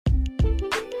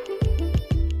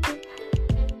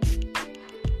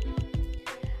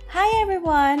Hi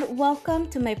everyone, welcome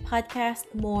to my podcast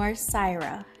More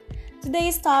Syra.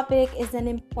 Today's topic is an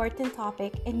important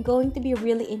topic and going to be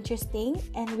really interesting,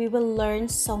 and we will learn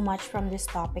so much from this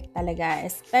topic talaga,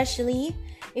 especially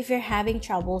if you're having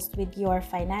troubles with your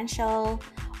financial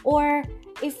or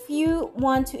if you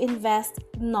want to invest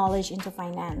knowledge into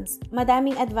finance.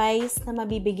 Madaming advice na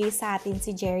mabibigay sa atin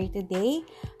si Gerry today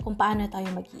kung paano tayo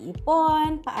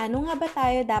mag-iipon, paano nga ba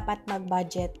tayo dapat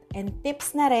mag-budget, and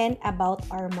tips na rin about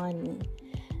our money.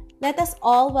 Let us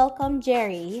all welcome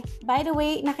Gerry. By the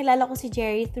way, nakilala ko si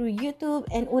Gerry through YouTube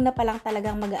and una pa lang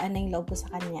talagang magaan na yung loob ko sa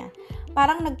kanya.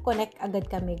 Parang nag-connect agad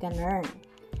kami, ganun.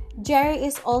 Gerry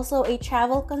is also a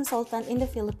travel consultant in the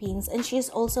Philippines and she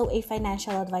is also a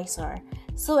financial advisor.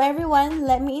 So everyone,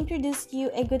 let me introduce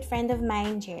you a good friend of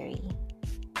mine, Gerry.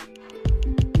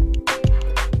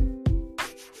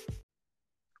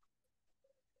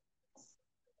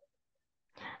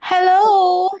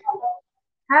 Hello!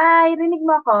 Hi, rinig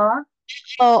mo ako?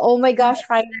 Oh my gosh,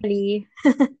 finally.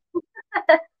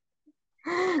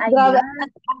 Grabe, Ayan,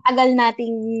 tagal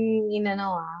nating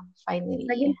finally.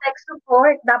 naging tech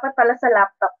support. Dapat pala sa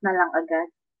laptop na lang agad.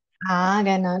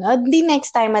 Ganon. O, di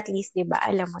next time at least, di ba?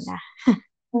 Alam mo na.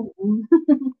 Mm-mm.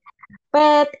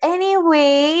 But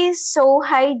anyway, so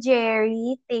hi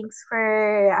Gerry. Thanks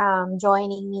for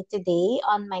joining me today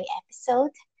on my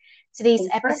episode. Today's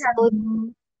Thanks for episode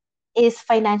having me. is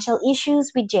financial issues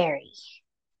with Gerry.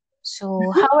 So,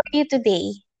 how are you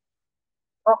today?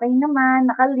 Okay naman,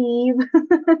 naka-leave.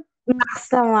 Max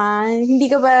naman. Hindi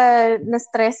ka ba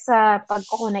na-stress sa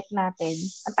pag-connect natin?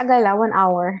 Ang tagal 1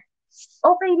 hour.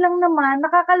 Okay lang naman,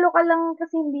 nakakaloka lang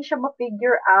kasi hindi siya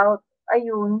ma-figure out.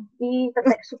 Ayun,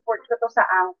 i-tech support ko to sa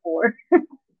Anchor.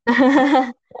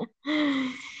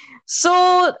 So,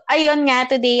 ayun nga,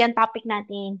 today ang topic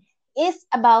natin is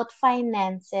about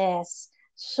finances.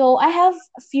 So, I have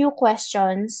a few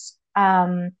questions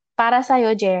para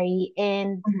sa'yo, Gerry,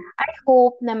 and I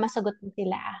hope na masagot mo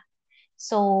sila.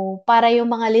 So, para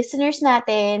yung mga listeners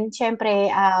natin,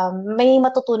 syempre, may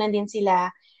matutunan din sila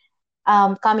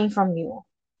coming from you.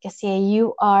 Kasi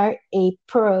you are a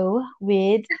pro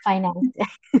with finances.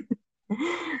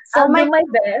 So, I'll do my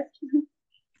best.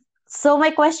 my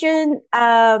question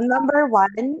number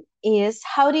one is,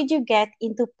 how did you get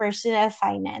into personal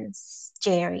finance,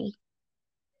 Gerry?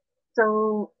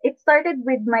 So, it started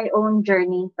with my own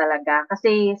journey talaga.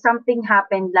 Kasi something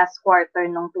happened last quarter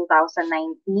nung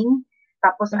 2019.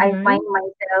 Tapos I Mm-hmm. find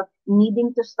myself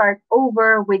needing to start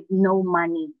over with no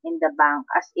money in the bank.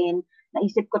 As in,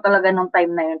 naisip ko talaga nung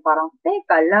time na yun, parang,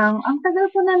 teka lang, ang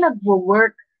tagal ko na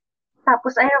nagwo-work.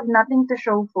 Tapos I have nothing to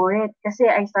show for it. Kasi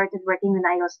I started working when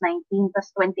I was 19,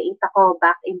 tapos 28 ako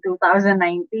back in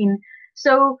 2019.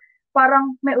 So,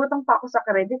 parang may utang pa ako sa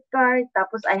credit card,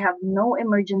 tapos I have no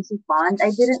emergency fund.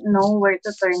 I didn't know where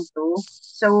to turn to.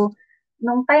 So,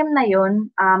 nung time na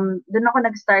yun, doon ako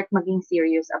nag-start maging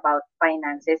serious about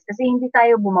finances. Kasi hindi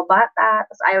tayo bumabata,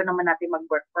 tapos ayaw naman natin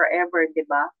mag-work forever, di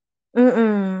ba?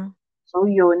 Mm-mm. So,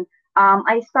 yun.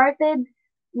 I started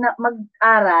na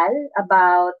mag-aral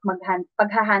about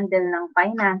pagha-handle ng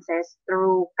finances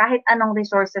through kahit anong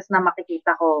resources na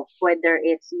makikita ko, whether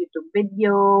it's YouTube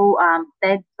video,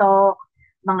 TED Talk,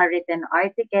 mga written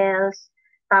articles.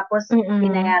 Tapos, Mm-mm.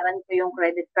 binayaran ko yung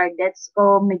credit card debts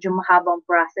ko. Medyo mahabang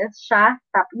process siya.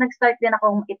 Tapos, nag-start din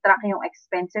akong i-track yung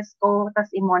expenses ko.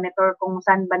 Tapos, i-monitor kung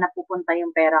saan ba napupunta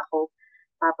yung pera ko.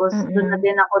 Tapos, doon na Mm-mm.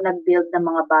 din ako nag-build ng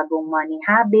mga bagong money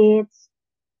habits.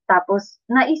 Tapos,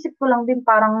 naisip ko lang din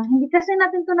parang, hindi kasi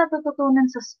natin to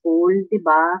natututunan sa school, di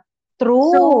ba? So,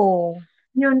 True.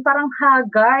 yun, parang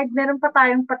haggard. Meron pa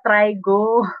tayong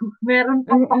pa-trigo. Meron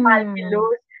pang Mm-mm.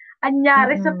 pa-calculus.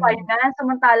 Anyari sa Mm-mm. finance,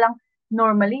 samantalang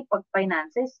normally, pag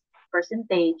finances,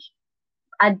 percentage,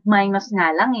 add minus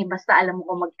nga lang eh. Basta alam mo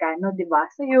kung magkano, di ba?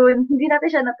 So, yun, hindi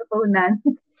natin siya natutunan.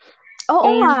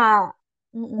 Oo nga. And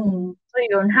Mm-mm. So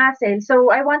yun, hassle.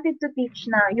 So I wanted to teach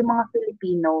na yung mga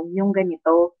Filipino, yung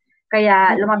ganito.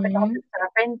 Kaya lumapit ako Mm-mm. sa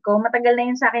friend ko. Matagal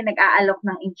na yun sa akin nag-aalok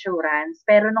ng insurance.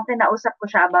 Pero nung kinausap ko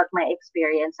siya about my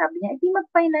experience, sabi niya, di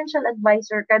mag-financial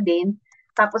advisor ka din.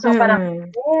 Tapos ako parang,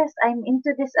 Mm-mm. yes, I'm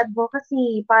into this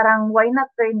advocacy. Parang, why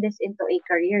not turn this into a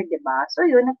career, di ba? So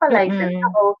yun, nagpa-license Mm-mm.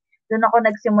 ako. Doon ako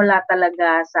nagsimula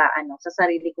talaga sa sa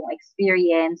sarili kong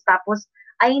experience. Tapos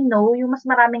I know yung mas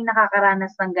maraming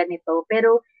nakakaranas ng ganito,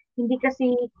 pero hindi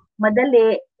kasi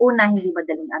madali. Una, hindi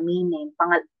madaling aminin.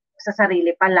 Sa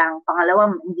sarili pa lang. Pangalawa,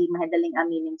 hindi madaling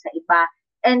aminin sa iba.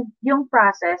 And yung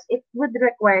process, it would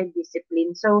require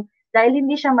discipline. So, dahil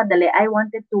hindi siya madali, I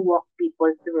wanted to walk people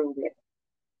through it.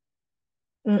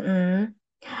 Mm-mm.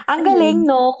 Ang galing, Ayun.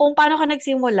 no? Kung paano ka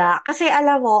nagsimula. Kasi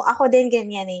alam mo, ako din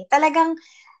ganyan eh. Talagang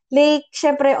Like,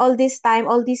 syempre, all this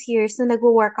time, all these years na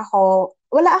nagwo-work ako,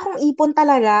 wala akong ipon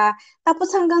talaga.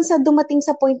 Tapos hanggang sa dumating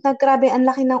sa point na grabe, ang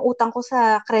laki ng utang ko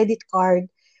sa credit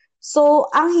card. So,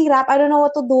 ang hirap. I don't know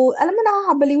what to do. Alam mo,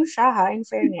 nakakabaliw siya ha, in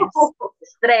fairness.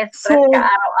 Stress ka So,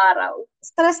 araw-araw.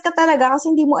 stress ka talaga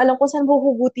kasi hindi mo alam kung saan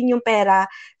huhugutin yung pera.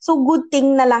 So, good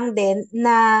thing na lang din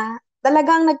na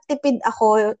talagang nagtipid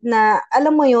ako na,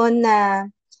 alam mo yon na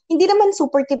hindi naman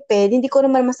super tipid, hindi ko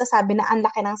naman masasabi na ang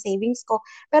laki ng savings ko,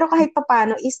 pero kahit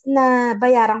papano is na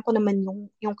bayaran ko naman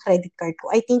yung credit card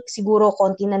ko. I think siguro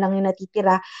konti na lang yung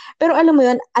natitira. Pero alam mo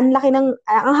yon ang laki ng,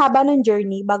 ang haba ng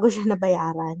journey bago siya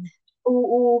nabayaran.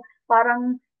 Oo,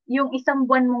 parang yung isang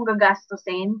buwan mong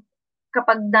gagastusin,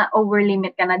 kapag na-over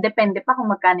limit ka na, depende pa kung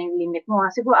magkano yung limit mo.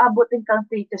 Siguro abutin kang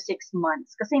 3 to 6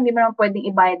 months. Kasi hindi mo naman pwedeng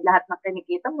ibayad lahat ng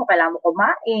kinikita mo. Kailangan mo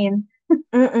kumain.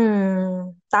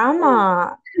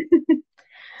 Tama. Oo.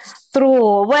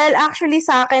 True. Well, actually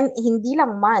sa akin, hindi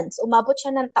lang months. Umabot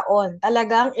siya ng taon.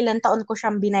 Talagang ilang taon ko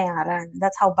siyang binayaran.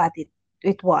 That's how bad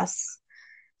it was.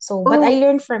 So, but I Oh,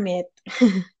 learned from it.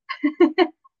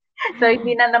 so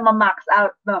hindi na max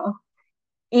out, no?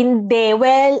 Hindi.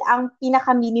 Well, ang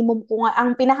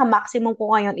pinaka-maximum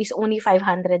ko ngayon is only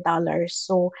 $500.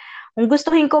 So, kung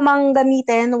gustuhin ko mang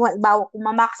gamitin, kung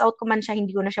ma-max out ko man siya,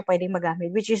 hindi ko na siya pwedeng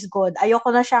magamit, which is good.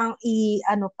 Ayoko na siyang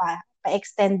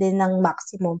pa-extend din ng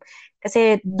maximum.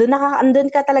 Kasi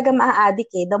andun ka talaga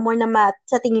maa-addict eh. The more na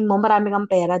sa tingin mo, marami kang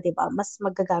pera, di ba? Mas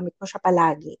magagamit mo siya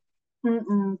palagi.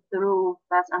 True.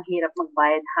 Tapos ang hirap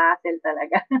magbayad. Hassle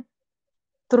talaga.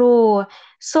 True.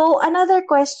 So, another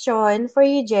question for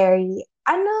you, Jerry.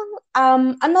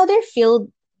 Another field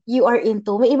you are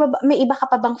into? May iba ka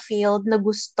pa bang field na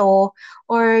gusto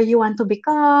or you want to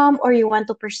become or you want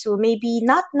to pursue? Maybe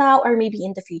not now or maybe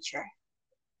in the future.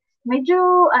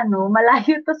 Medyo,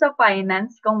 malayo to sa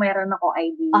finance kung meron akong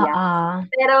idea. Oo.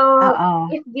 Pero,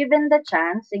 Oo. if given the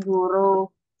chance,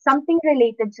 siguro, something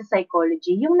related sa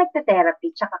psychology, yung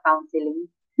nagte-therapy tsaka counseling.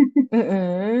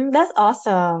 That's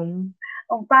awesome.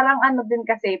 Parang din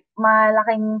kasi,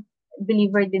 malaking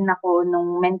believer din ako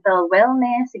nung mental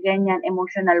wellness, ganyan,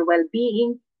 emotional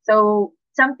well-being. So,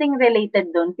 something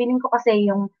related dun. Feeling ko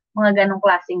kasi yung mga ganong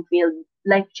klaseng field,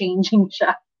 life-changing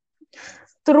siya.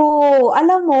 True.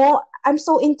 Alam mo, I'm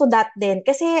so into that din.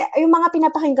 Kasi yung mga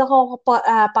pinapakinggan ko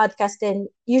podcast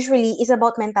din, usually is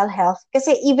about mental health.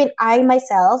 Kasi even I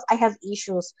myself, I have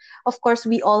issues. Of course,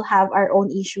 we all have our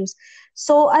own issues.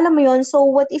 So, alam mo yun, so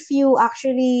what if you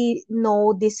actually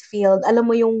know this field? Alam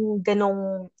mo yung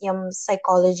ganong yung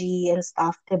psychology and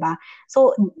stuff, diba?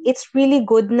 So, it's really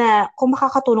good na kung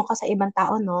makakatulong ka sa ibang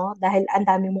tao, no? Dahil ang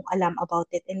dami mong alam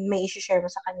about it and may i-share mo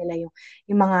sa kanila yung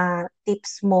mga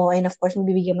tips mo and of course,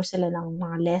 bibigyan mo sila ng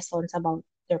mga lessons about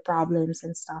their problems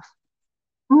and stuff.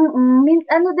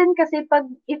 Din kasi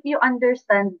if you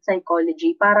understand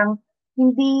psychology, parang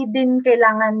hindi din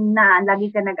kailangan na lagi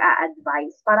ka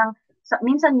nag-a-advise. Parang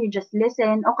minsan you just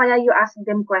listen o kaya you ask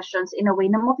them questions in a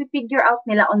way na mapi-figure out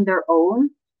nila on their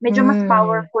own. Medyo mas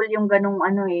powerful yung ganung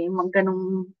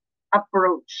ganung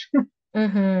approach.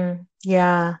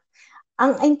 Yeah.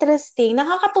 Ang interesting.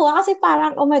 Nakakatuwa kasi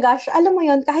parang, oh my gosh, alam mo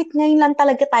yon kahit ngayon lang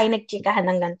talaga tayo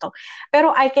nagchikahan ng ganito.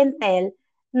 Pero I can tell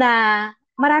na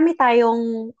marami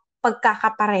tayong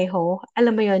pagkakapareho.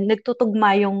 Alam mo yon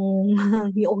nagtutugma yung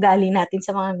ugali natin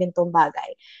sa mga ganitong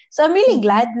bagay. So I'm really Mm-mm.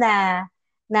 glad na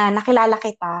nakilala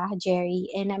kita, Gerry,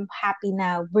 and I'm happy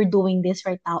na we're doing this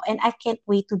right now. And I can't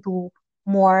wait to do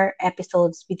more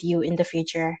episodes with you in the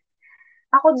future.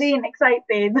 Ako din,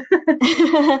 excited.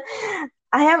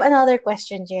 I have another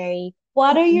question, Jerry.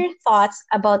 What are your thoughts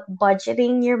about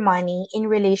budgeting your money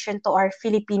in relation to our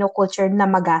Filipino culture na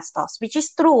magastos? Which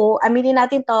is true. Aminin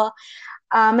natin to.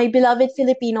 My beloved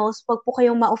Filipinos, wag po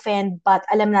kayong ma-offend, but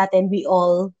alam natin we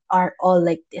all are all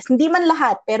like this. Hindi man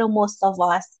lahat, pero most of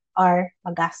us are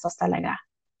magastos talaga.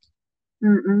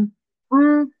 Mm.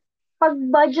 Pag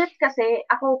budget kasi,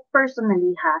 ako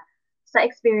personally sa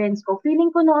experience ko,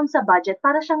 feeling ko noon sa budget,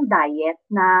 para siyang diet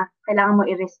na kailangan mo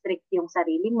i-restrict yung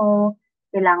sarili mo,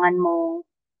 kailangan mo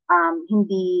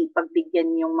hindi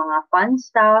pagbigyan yung mga fun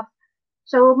stuff.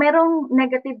 So, merong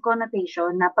negative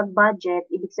connotation na pag budget,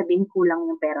 ibig sabihin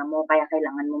kulang yung pera mo, kaya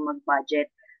kailangan mo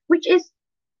mag-budget. Which is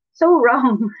so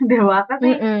wrong, di ba? Kasi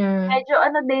Mm-mm. medyo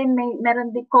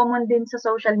meron din common din sa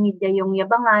social media yung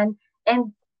yabangan.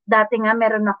 And dati nga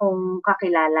meron akong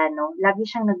kakilala, no? Lagi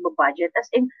siyang nagbo-budget.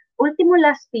 As in, ultimo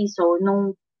last piso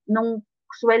nung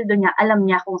sweldo niya, alam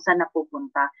niya kung saan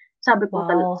napupunta.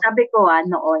 Wow. Sabi ko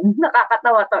noon,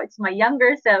 nakakatawa to. It's my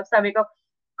younger self. Sabi ko,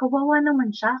 kawawa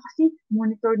naman siya kasi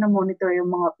monitor na monitor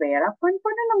yung mga pera.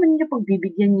 Paano naman niya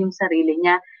pagbibigyan yung sarili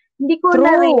niya? hindi ko True.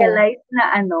 na-realize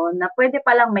na na pwede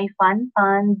palang may fun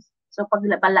funds. So,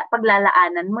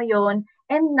 paglalaanan mo yon.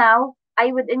 And now,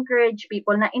 I would encourage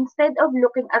people na instead of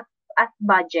looking at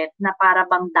budget na para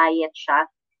bang diet siya,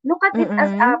 look at it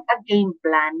as Mm-mm. a game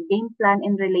plan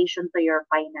in relation to your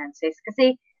finances.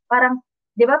 Kasi parang,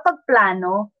 di ba pag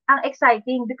plano, ang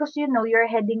exciting because you know you're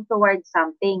heading towards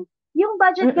something. Yung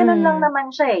budget, ganun lang Mm-mm. naman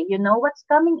siya eh. You know what's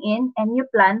coming in and you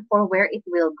plan for where it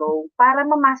will go para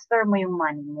ma-master mo yung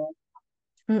money mo.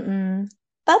 Mm-mm.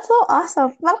 That's so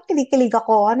awesome. Parang kinikilig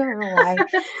ako. I don't know why.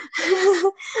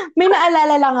 May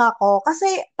naalala lang ako. Kasi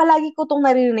palagi ko itong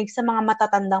naririnig sa mga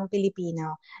matatandang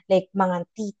Pilipino. Like mga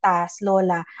titas,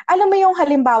 lola. Alam mo yung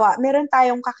halimbawa, meron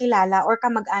tayong kakilala or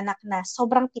kamag-anak na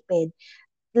sobrang tipid.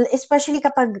 Especially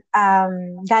kapag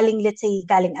galing, let's say,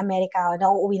 galing Amerika o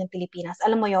nauuwi ng Pilipinas.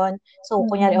 Alam mo yon. So,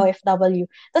 kunyari Mm. OFW.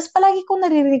 Tapos palagi kong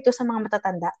naririnig to sa mga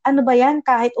matatanda. Ano ba yan?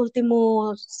 Kahit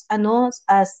ultimo,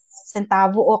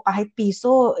 centavo o kahit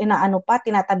piso, inaano pa,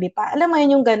 tinatabi pa. Alam mo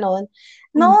yun yung ganon.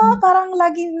 No, Mm. parang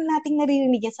lagi nating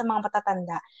naririnig yan sa mga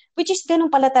matatanda. Which is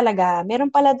ganun pala talaga. Meron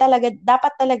pala talaga,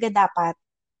 dapat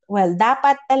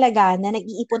dapat talaga na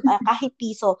nag-iipon tayo kahit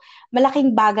piso.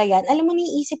 Malaking bagay yan. Alam mo,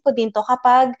 niisip ko din to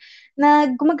kapag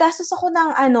gumagastos ako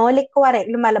ng like, kuwari,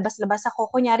 lumalabas-labas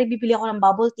ako. Kunyari, bibili ako ng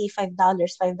bubble tea, $5,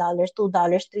 $5, $2,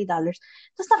 $3.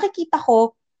 Tapos nakikita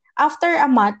ko, after a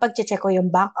month, pag-check ko yung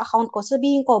bank account ko,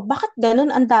 sabihin ko, bakit ganun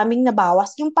ang daming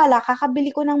nabawas? Yung pala,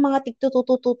 kakabili ko ng mga tig $2,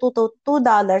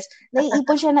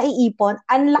 naiipon siya, naiipon,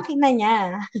 ang laki na niya.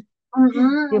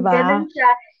 Gano'n Diba?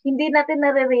 siya. Hindi natin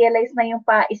nare-realize na yung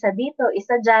pa isa dito,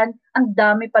 isa diyan, ang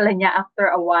dami pala niya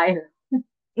after a while.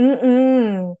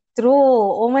 Mm, true.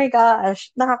 Oh my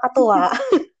gosh, nakakatuwa.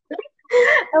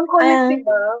 Ang kulit, Ah, 'di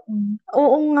ba? Hmm.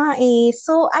 oo nga eh.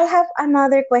 So, I have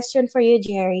another question for you,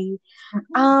 Jerry.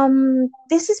 Mm.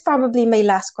 This is probably my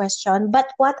last question, but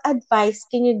what advice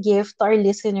can you give to our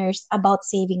listeners about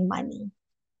saving money?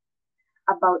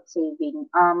 About saving,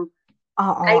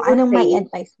 Oo, I would anong may say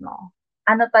advice mo?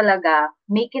 talaga,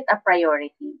 make it a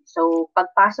priority. So,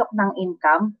 pagpasok ng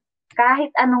income, kahit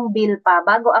anong bill pa,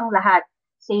 bago ang lahat,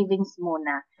 savings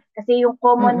muna. Kasi yung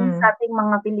common Mm-mm. sa ating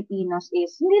mga Filipinos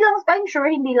is, hindi lang, I'm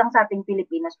sure hindi lang sa ating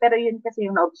Filipinos, pero yun kasi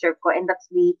yung na-observe ko and that's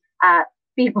the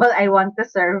people I want to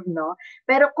serve, no?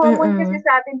 Pero common kasi Mm-mm.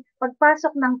 sa atin,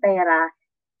 pagpasok ng pera,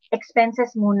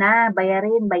 expenses muna,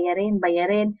 bayarin, bayarin,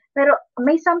 bayarin. Pero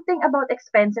may something about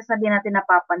expenses na di natin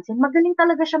napapansin. Magaling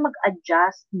talaga siya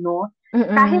mag-adjust, no?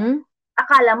 Kahit Mm-mm.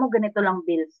 akala mo ganito lang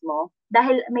bills mo,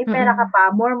 dahil may pera ka Mm-mm.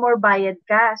 pa, more bayad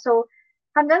ka. So,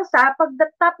 hanggang sa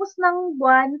pagtatapos ng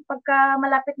buwan, pagka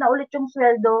malapit na ulit yung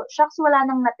sweldo, shucks, wala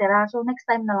nang natira. So, next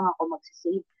time na lang ako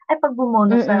magsisave. Ay, pag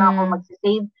bumonus na lang ako Mm-mm.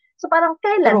 magsisave. So, parang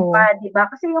kailan True. pa, di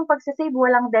ba? Kasi yung pagsisave,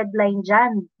 walang deadline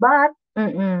dyan. But,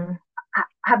 Mm-mm.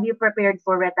 have you prepared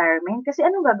for retirement? Kasi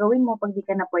anong gagawin mo pag di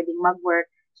ka na pwedeng mag-work?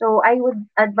 So, I would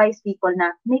advise people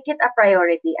na make it a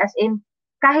priority. As in,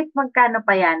 kahit magkano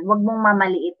pa yan, wag mong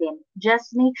mamaliitin.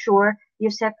 Just make sure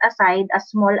you set aside a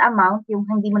small amount, yung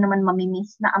hindi mo naman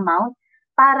mamimiss na amount,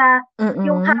 para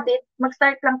yung Mm-mm. habit,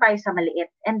 mag-start lang tayo sa maliit.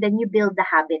 And then you build the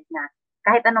habit na.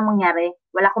 Kahit anong mangyari,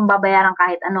 wala akong babayaran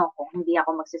kahit ano kung hindi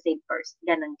ako magsisave first.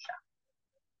 Ganon siya.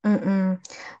 Mm.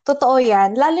 Totoo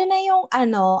 'yan. Lalo na yung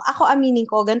ako aminin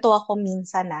ko, ganito ako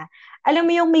minsan, alam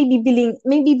mo yung may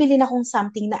bibilin akong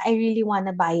something na I really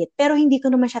wanna buy it, pero hindi ko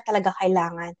naman siya talaga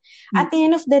kailangan. At the Mm.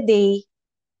 end of the day,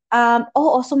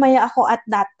 oo, sumaya ako at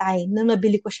that time nung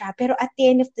nabili ko siya. Pero at the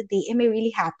end of the day, am I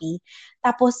really happy?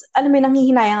 Tapos, alam mo,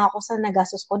 nanghihinayang ako sa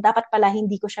nagastos ko. Dapat pala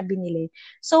hindi ko siya binili.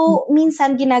 So,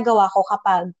 minsan ginagawa ko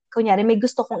kapag, kunyari, may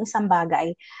gusto kong isang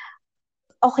bagay,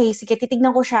 okay, sige,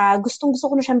 titignan ko siya.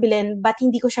 Gustong-gusto ko na siyang bilhin, but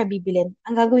hindi ko siya bibilin.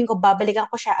 Ang gagawin ko, babalikan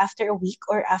ko siya after a week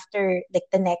or after like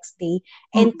the next day.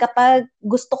 And Mm. kapag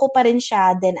gusto ko pa rin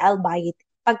siya, then I'll buy it.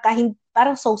 Pagka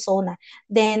parang so-so na,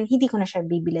 then hindi ko na siya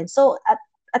bibilin. So,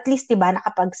 at least, diba,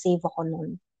 nakapag-save ako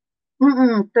nun.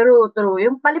 True, true.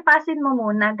 Yung palipasin mo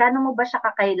muna, gaano mo ba siya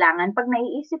kakailangan? Pag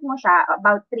naiisip mo siya,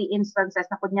 about three instances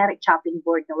na kunyari chopping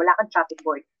board, na wala kang chopping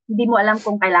board, hindi mo alam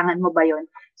kung kailangan mo ba yon.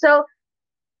 So,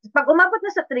 pag umabot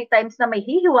na sa three times na may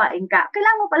hihiwain ka,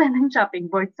 kailangan mo pala ng chopping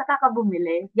board, saka ka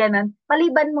bumili. Ganon.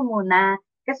 Paliban mo muna.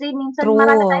 Kasi minsan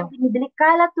marami tayong True. binibili,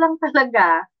 kalat lang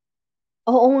talaga.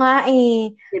 Oo nga eh.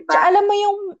 Diba? Tsaka alam mo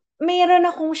yung, mayroon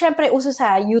akong, syempre, uso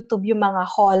sa YouTube yung mga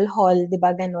haul, di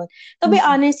ba, ganun. To be Mm-mm.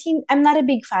 honest, I'm not a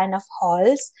big fan of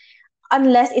hauls.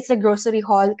 Unless it's a grocery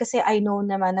haul, kasi I know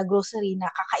naman na grocery na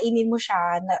kakainin mo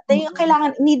siya, yung Mm-mm.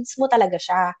 kailangan, needs mo talaga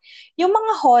siya. Yung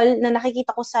mga haul na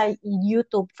nakikita ko sa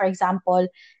YouTube, for example,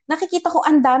 nakikita ko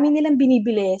ang dami nilang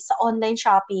binibili sa online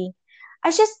shopping.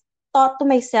 I just, thought to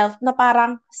myself na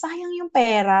parang, sayang yung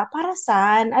pera, para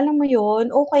saan? Alam mo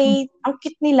yun? Okay, ang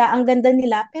cute nila, ang ganda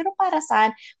nila, pero para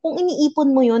saan? Kung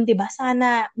iniipon mo yun, di ba,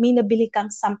 sana may nabili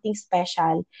kang something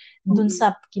special dun Mm.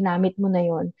 sa ginamit mo na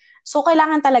yun. So,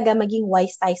 kailangan talaga maging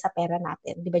wise tayo sa pera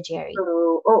natin, di ba, Jerry?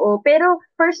 So, oo. Pero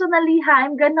personally ha,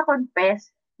 I'm gonna confess,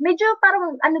 medyo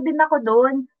parang ano din ako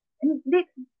doon. Hindi,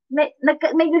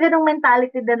 may ganung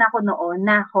mentality din ako noon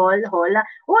na haul.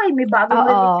 Uy, may bagong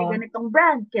release si Oo. ganitong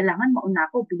brand. Kailangan mauna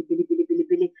ako.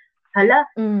 Bili. Hala,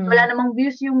 wala Mm. namang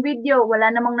views yung video. Wala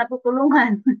namang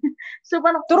natutulungan. So,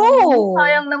 parang, True!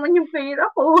 sayang naman yung pera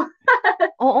ko.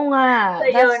 Oo nga, So,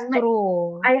 that's yun.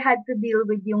 true. I had to deal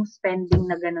with yung spending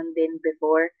na ganun din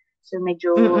before. So,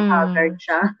 medyo haggard Mm-mm.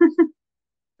 siya.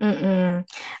 Mm.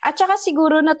 At saka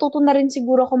siguro natuto na rin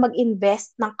siguro ako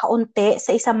mag-invest ng kaunti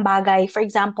sa isang bagay. For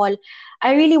example,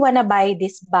 I really wanna buy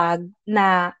this bag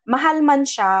na mahal man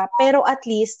siya, pero at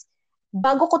least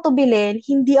bago ko to bilhin,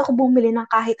 hindi ako bumili ng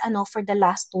kahit ano for the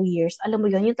last 2 years. Alam mo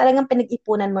yun, yung talagang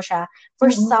pinag-ipunan mo siya for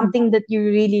Mm-mm. something that you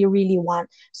really, really want.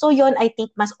 So yun, I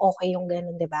think mas okay yung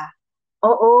ganun, di ba?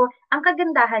 Oo. Ang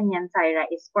kagandahan niyan, Syra,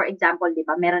 is for example, di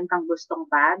ba, meron kang gustong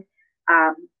bag,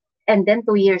 um, and then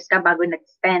 2 years ka bago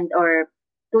nag-spend or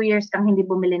 2 years kang hindi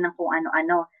bumili ng kung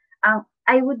ano-ano.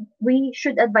 We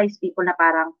should advise people na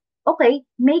parang, okay,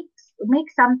 make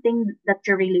something that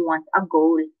you really want a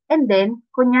goal. And then,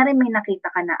 kunyari may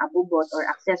nakita ka na abubot or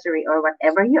accessory or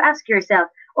whatever, you ask yourself,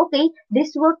 okay,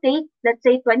 this will take, let's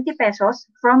say, 20 pesos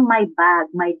from my bag,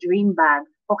 my dream bag.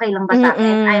 Okay lang ba sa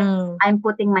akin? Mm-mm. I'm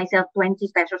putting myself 20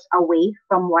 pesos away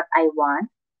from what I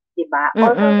want, 'di ba?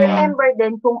 Also Mm-mm. remember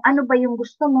din kung ano ba yung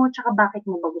gusto mo tsaka bakit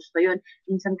mo ba gusto 'yun.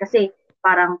 Minsan kasi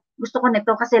parang gusto ko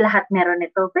nito kasi lahat meron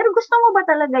nito. Pero gusto mo ba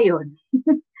talaga 'yun?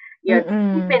 'Yun.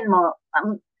 Mm-mm. Isipin mo,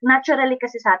 naturally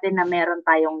kasi sa atin na meron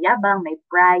tayong yabang, may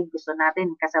pride, gusto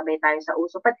natin kasabay tayo sa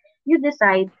uso. But you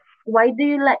decide why do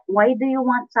you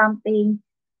want something?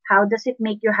 How does it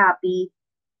make you happy?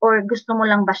 Or gusto mo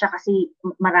lang ba siya kasi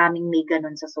maraming may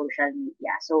ganun sa social media?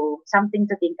 So, something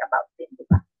to think about din, di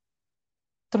ba?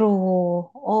 True.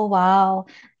 Oh, wow.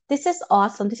 This is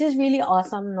awesome. This is really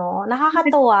awesome, no?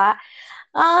 Nakakatuwa.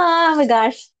 Ah, my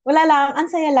gosh. Wala lang.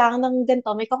 Ang saya lang ng ganito.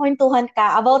 May kakwentuhan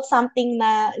ka about something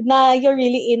na you're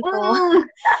really into. Mm.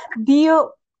 Do you,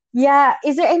 yeah,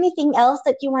 is there anything else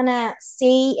that you wanna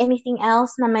say? Anything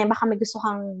else na baka may gusto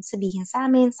kang sabihin sa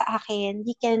amin, sa akin?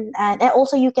 You can, and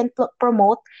also you can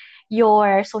promote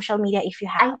your social media if you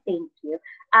I have. thank you.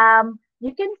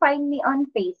 You can find me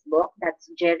on Facebook. That's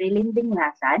Gerrylyn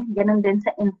Dinglasan. Ganun din sa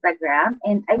Instagram.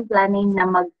 And I'm planning na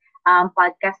mag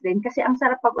podcast din kasi ang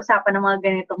sarap pag-usapan ng mga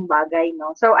ganitong bagay,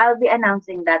 no? So I'll be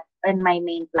announcing that on my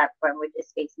main platform, which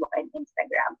is Facebook and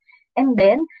Instagram. And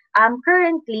then,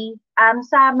 currently,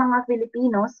 sa mga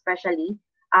Filipinos, especially,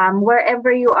 wherever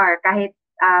you are, kahit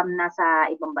nasa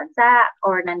ibang bansa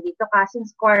or nandito ka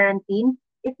since quarantine,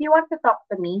 if you want to talk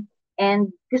to me, and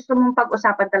gusto mong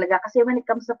pag-usapan talaga kasi when it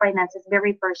comes to finances,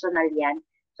 very personal yan.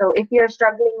 So if you're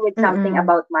struggling with something Mm-mm.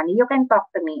 about money, you can talk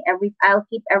to me. I'll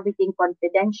keep everything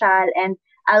confidential and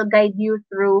I'll guide you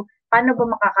through paano ba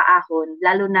makakaahon,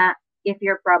 lalo na if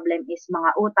your problem is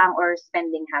mga utang or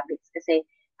spending habits. Kasi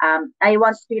I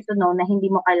want you to know na hindi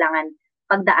mo kailangan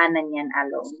pagdaanan yan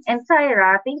alone. And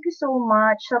Syra, thank you so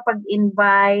much sa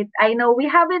pag-invite. I know we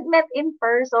haven't met in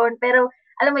person, pero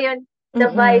alam mo yun, the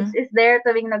vibes Mm-mm. is there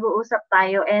tuwing nag-uusap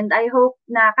tayo and I hope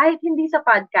na kahit hindi sa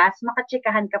podcast,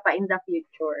 makachikahan ka pa in the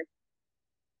future.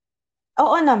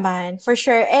 Oo naman, for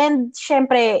sure. And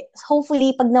syempre,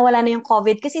 hopefully, pag nawala na yung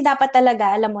COVID, kasi dapat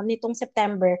talaga, alam mo, nitong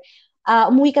September,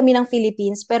 umuwi kami ng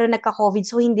Philippines, pero nagka-COVID,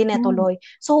 so hindi Mm. natuloy.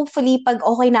 So hopefully, pag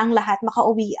okay na ang lahat,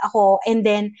 makauwi ako, and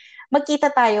then,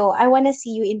 magkita tayo. I wanna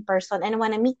see you in person, and I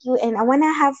wanna meet you, and I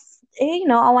wanna have,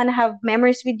 I wanna have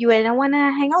memories with you, and I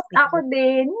wanna hang out with you. Ako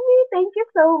din. Thank you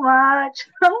so much.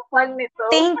 Ang fun nito.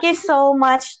 Thank you so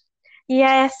much.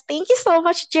 Yes, thank you so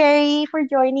much, Jerry, for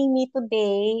joining me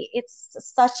today. It's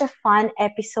such a fun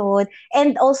episode.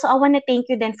 And also, I want to thank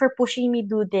you then for pushing me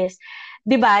do this.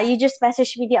 'Di ba? You just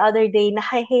messaged me the other day na,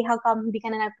 hey, how come hindi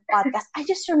ka na nagpo-podcast? I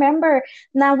just remember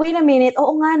na, wait a minute,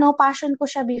 oo nga, no, passion ko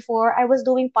siya before. I was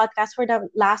doing podcast for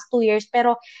the last 2 years,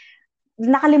 pero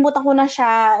nakalimutan ko na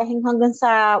siya hanggang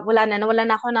sa nawala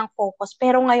na ako ng focus.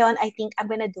 Pero ngayon, I think I'm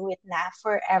gonna do it na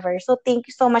forever. So thank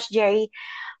you so much, Jerry,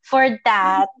 for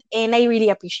that. And I really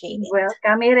appreciate it.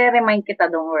 Welcome. I-remind kita,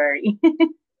 don't worry.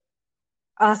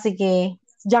 Oh, sige.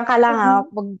 Diyan ka lang ha.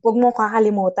 Wag mo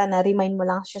kakalimutan na remind mo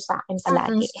lang siya sa akin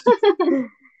palagi.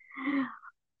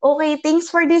 Okay, thanks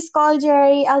for this call,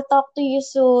 Jerry. I'll talk to you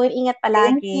soon. Ingat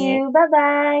Thank palagi. you.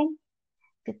 Bye-bye.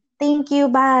 Thank you.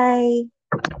 Bye.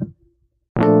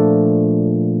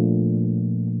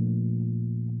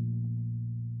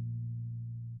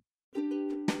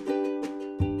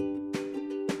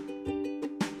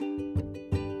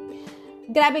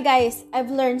 Grabe guys, I've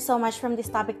learned so much from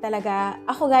this topic talaga.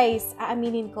 Ako guys,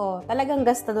 aaminin ko, talagang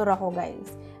gastador ako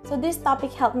guys. So this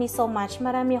topic helped me so much.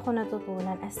 Marami ako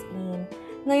natutunan as in.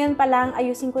 Ngayon pa lang,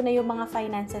 ayusin ko na yung mga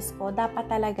finances ko. Dapat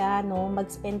talaga,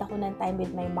 mag-spend ako ng time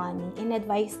with my money. And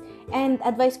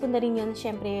advice ko na rin yun,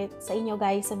 syempre, sa inyo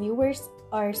guys, sa viewers,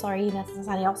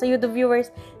 nasasanay ako sa YouTube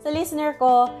viewers, sa listener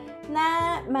ko,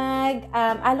 na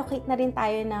allocate na rin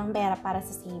tayo ng pera para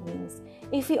sa savings.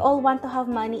 If we all want to have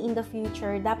money in the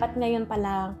future, dapat ngayon pa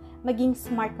lang maging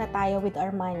smart na tayo with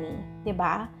our money, 'di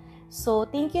ba? So,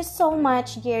 thank you so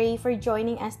much, Gerry, for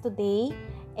joining us today.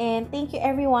 And thank you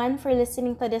everyone for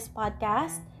listening to this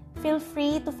podcast. Feel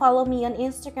free to follow me on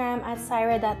Instagram at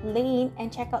syra.lane and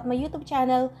check out my YouTube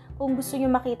channel kung gusto nyo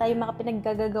makita yung mga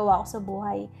pinaggagawa ko sa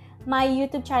buhay. My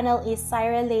YouTube channel is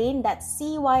Syra Lane, that's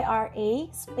Cyra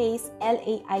space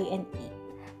Laine.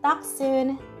 Talk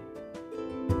soon!